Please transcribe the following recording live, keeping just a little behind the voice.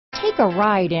Take a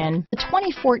ride in the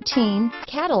 2014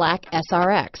 Cadillac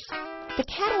SRX. The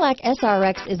Cadillac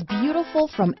SRX is beautiful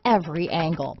from every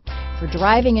angle. For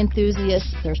driving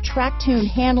enthusiasts, there's track-tuned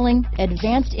handling,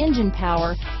 advanced engine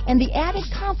power, and the added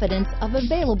confidence of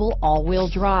available all-wheel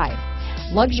drive.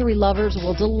 Luxury lovers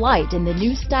will delight in the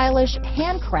new stylish,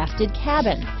 handcrafted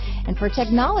cabin. And for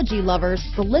technology lovers,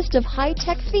 the list of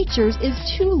high-tech features is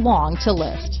too long to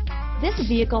list. This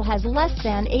vehicle has less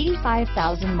than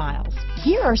 85,000 miles.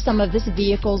 Here are some of this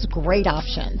vehicle's great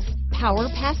options: power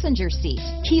passenger seat,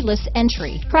 keyless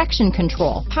entry, traction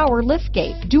control, power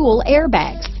liftgate, dual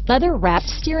airbags, leather-wrapped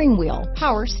steering wheel,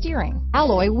 power steering,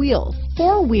 alloy wheels,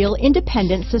 four-wheel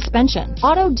independent suspension,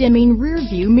 auto-dimming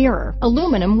rear-view mirror,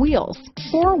 aluminum wheels,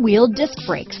 four-wheel disc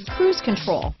brakes, cruise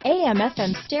control,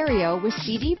 AM/FM stereo with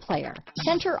CD player,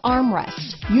 center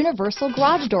armrest, universal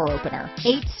garage door opener,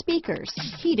 8 speakers,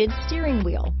 heated steering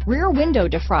wheel, rear window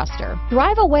defroster.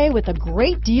 Drive away with a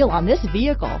great deal on this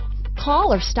vehicle.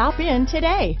 Call or stop in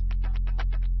today.